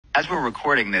As we're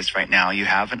recording this right now, you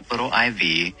have a little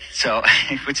IV, so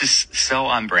which is so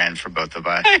on brand for both of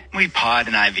us. We pod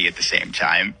and IV at the same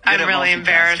time. I'm really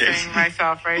embarrassing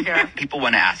myself right here. People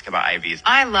want to ask about IVs.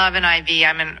 I love an IV.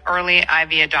 I'm an early IV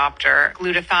adopter.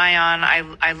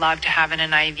 Glutathione, I love to have in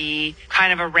an IV.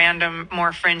 Kind of a random,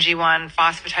 more fringy one.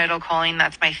 Phosphatidylcholine,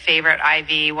 that's my favorite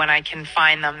IV when I can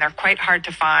find them. They're quite hard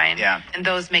to find. Yeah. And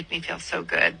those make me feel so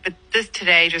good. But this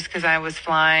today, just because I was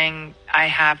flying, I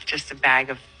have just a bag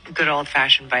of good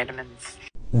old-fashioned vitamins.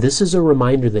 This is a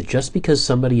reminder that just because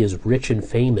somebody is rich and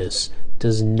famous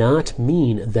does not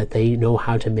mean that they know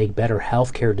how to make better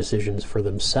healthcare decisions for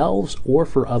themselves or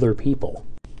for other people.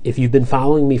 If you've been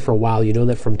following me for a while, you know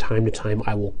that from time to time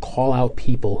I will call out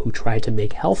people who try to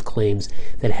make health claims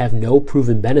that have no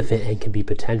proven benefit and can be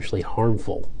potentially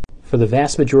harmful. For the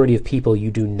vast majority of people,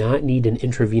 you do not need an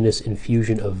intravenous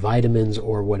infusion of vitamins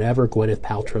or whatever Gwenyth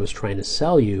Paltrow is trying to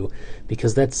sell you,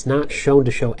 because that's not shown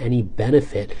to show any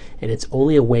benefit, and it's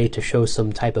only a way to show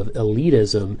some type of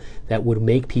elitism that would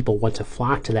make people want to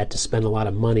flock to that to spend a lot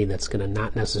of money that's going to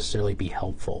not necessarily be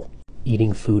helpful.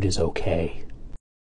 Eating food is okay.